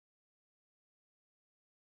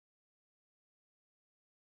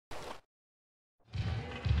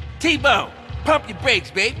T-Bone, pump your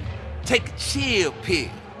brakes, baby. Take a chill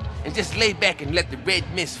pill and just lay back and let the red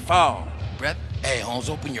mist fall, brother. Hey, Holmes,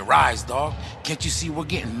 open your eyes, dog. Can't you see we're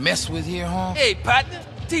getting messed with here, Holmes? Hey, partner.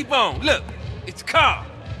 T-Bone, look. It's Carl.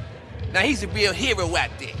 Now, he's a real hero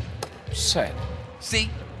out there. Sad.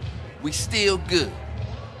 See? We still good.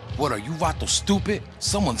 What, are you Vato stupid?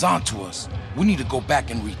 Someone's onto us. We need to go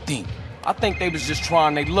back and rethink. I think they was just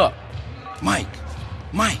trying their luck. Mike,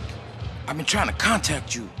 I've been trying to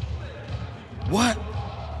contact you. What?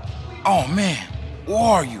 Oh, man, where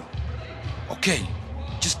are you? Okay,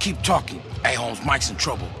 just keep talking. Hey, Holmes, Mike's in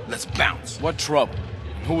trouble. Let's bounce. What trouble?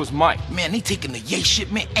 Who was Mike? Man, they taking the Yay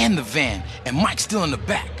shipment and the van, and Mike's still in the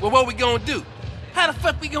back. Well, what we gonna do? How the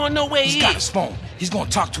fuck we gonna know where he is? He's got his phone. He's gonna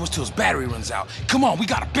talk to us till his battery runs out. Come on, we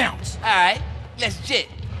gotta bounce. All right, let's jet.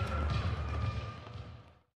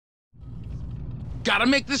 Gotta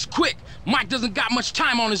make this quick. Mike doesn't got much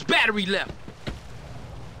time on his battery left.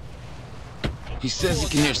 He says he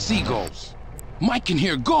can hear seagulls. Mike can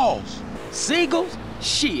hear gulls. Seagulls?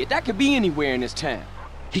 Shit, that could be anywhere in this town.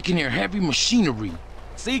 He can hear heavy machinery.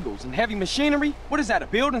 Seagulls and heavy machinery? What is that, a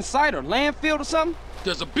building site or landfill or something?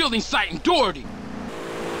 There's a building site in Doherty.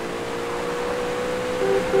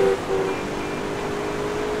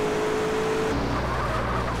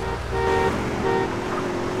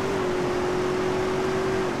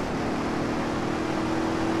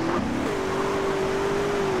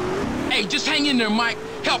 Hey, just hang in there, Mike.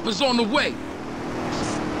 Help is on the way.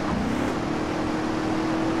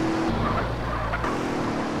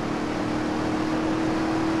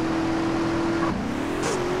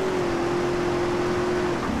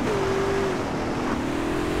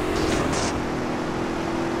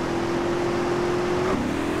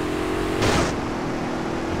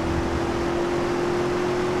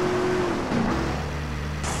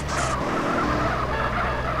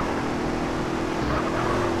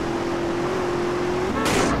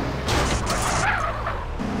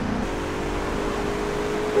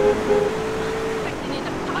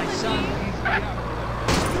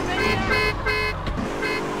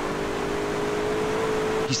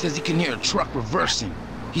 He says he can hear a truck reversing.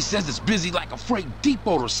 He says it's busy like a freight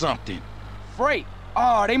depot or something. Freight?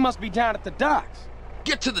 Oh, they must be down at the docks.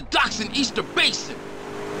 Get to the docks in Easter Basin.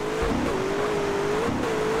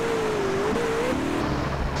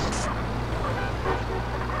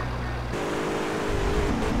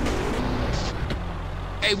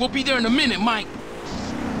 Hey, we'll be there in a minute, Mike.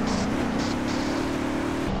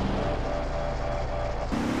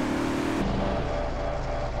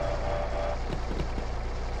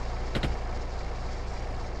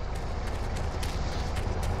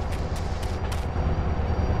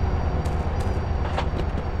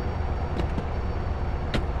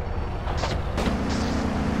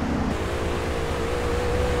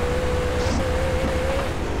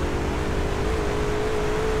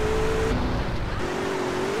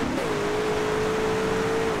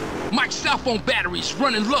 Mike's cell phone battery's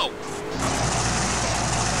running low.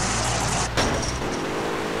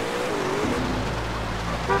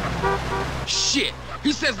 Shit,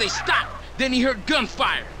 he says they stopped, then he heard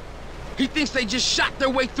gunfire. He thinks they just shot their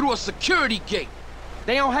way through a security gate.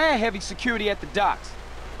 They don't have heavy security at the docks,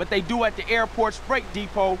 but they do at the airport's freight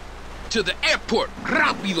depot. To the airport,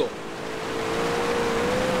 rápido.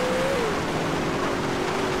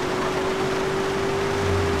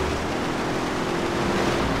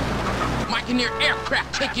 Mike can hear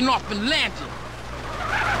aircraft taking off and landing.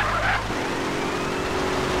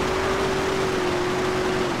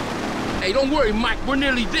 Hey, don't worry, Mike, we're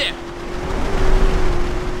nearly there.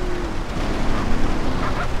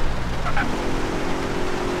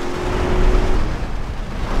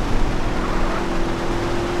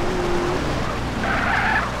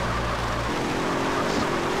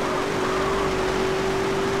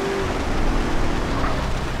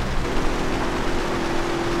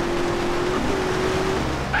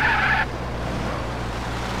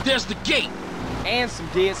 There's the gate. And some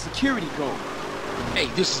dead security guards. Hey,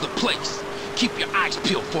 this is the place. Keep your eyes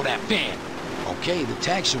peeled for that van. Okay, the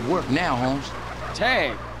tag should work now, Holmes.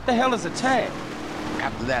 Tag? What the hell is a tag?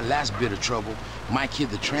 After that last bit of trouble, Mike hid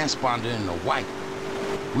the transponder in the white.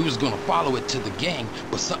 We was gonna follow it to the gang,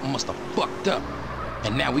 but something must have fucked up.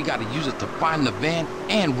 And now we gotta use it to find the van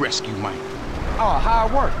and rescue Mike. Oh, how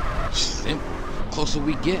it work? Simple. Closer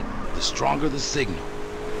we get, the stronger the signal.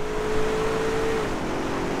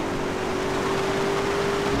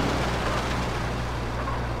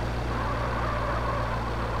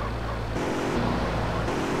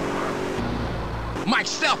 Mike's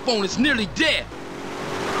cell phone is nearly dead.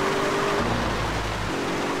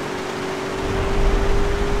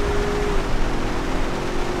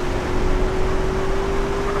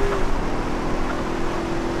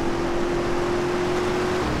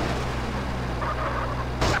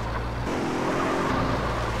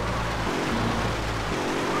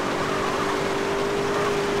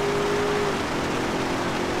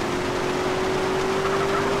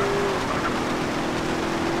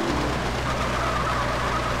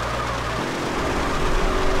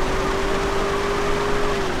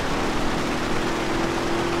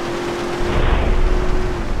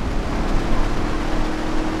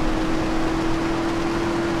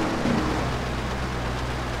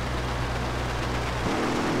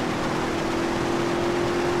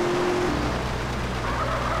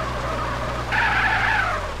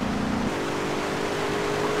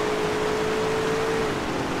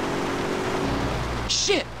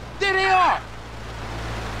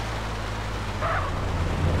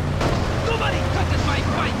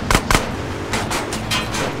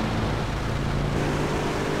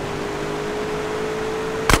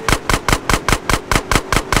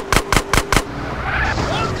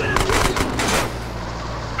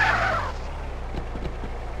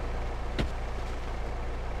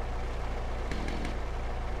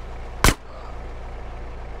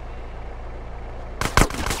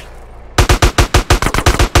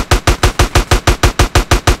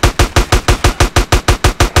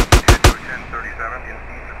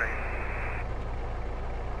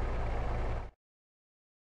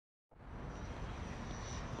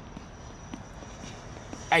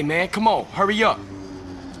 Hey, man, come on, hurry up.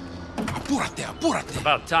 Apúrate.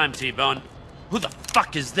 About time, T-Bone. Who the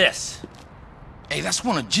fuck is this? Hey, that's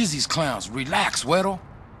one of Jizzy's clowns. Relax, Güero.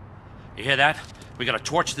 You hear that? We gotta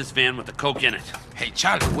torch this van with the coke in it. Hey,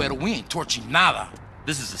 Charlie, Güero, we ain't torching nada.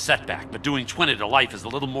 This is a setback, but doing 20 to life is a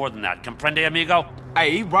little more than that. Comprende, amigo?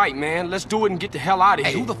 Hey, he right, man. Let's do it and get the hell out of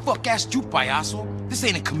Hey, here. who the fuck asked you, payaso? This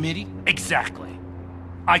ain't a committee. Exactly.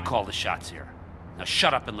 I call the shots here. Now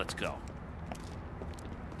shut up and let's go.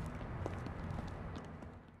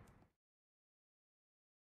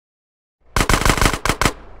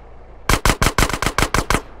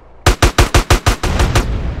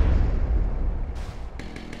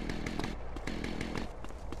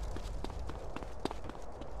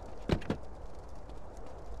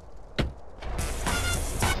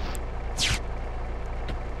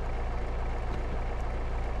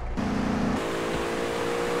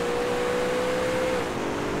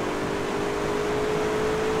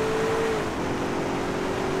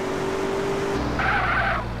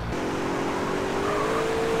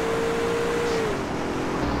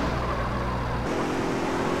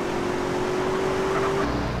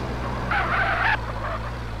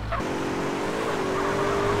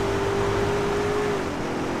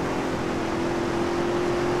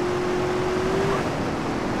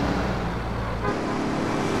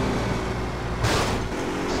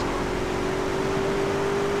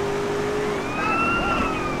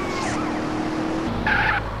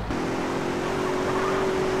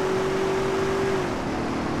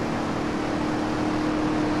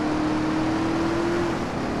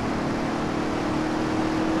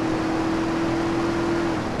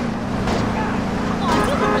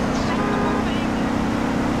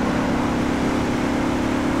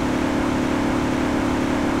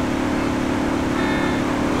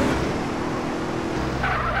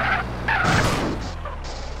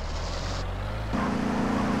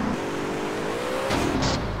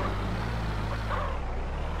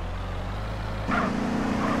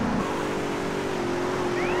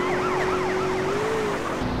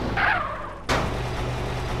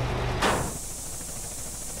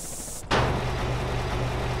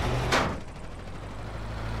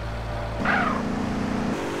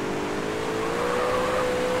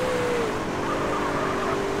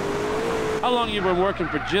 How long you been working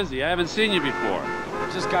for Jizzy? I haven't seen you before.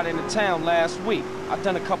 Just got into town last week. I've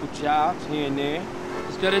done a couple jobs here and there.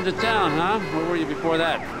 Just got into town, huh? Where were you before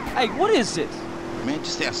that? Hey, what is this? Man,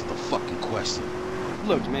 just answer the fucking question.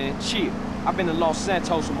 Look, man, chill. I've been to Los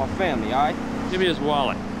Santos with my family, all right? Give me his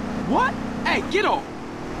wallet. What? Hey, get off!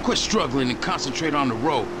 Quit struggling and concentrate on the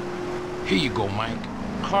road. Here you go, Mike.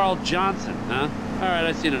 Carl Johnson, huh? All right,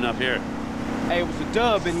 I've seen enough here. Hey, it was a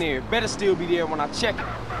dub in there. Better still be there when I check it.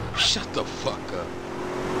 Shut the fuck up.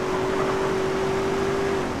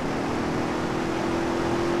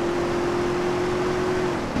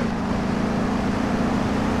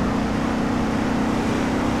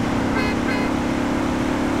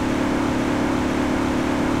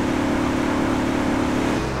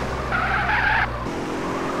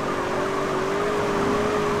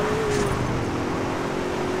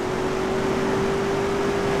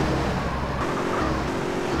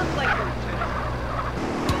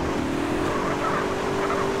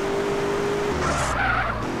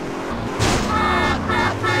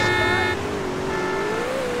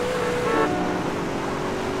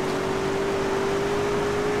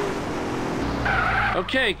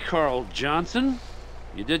 Okay, Carl Johnson.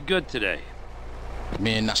 You did good today.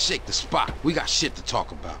 Man, now shake the spot. We got shit to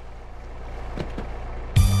talk about.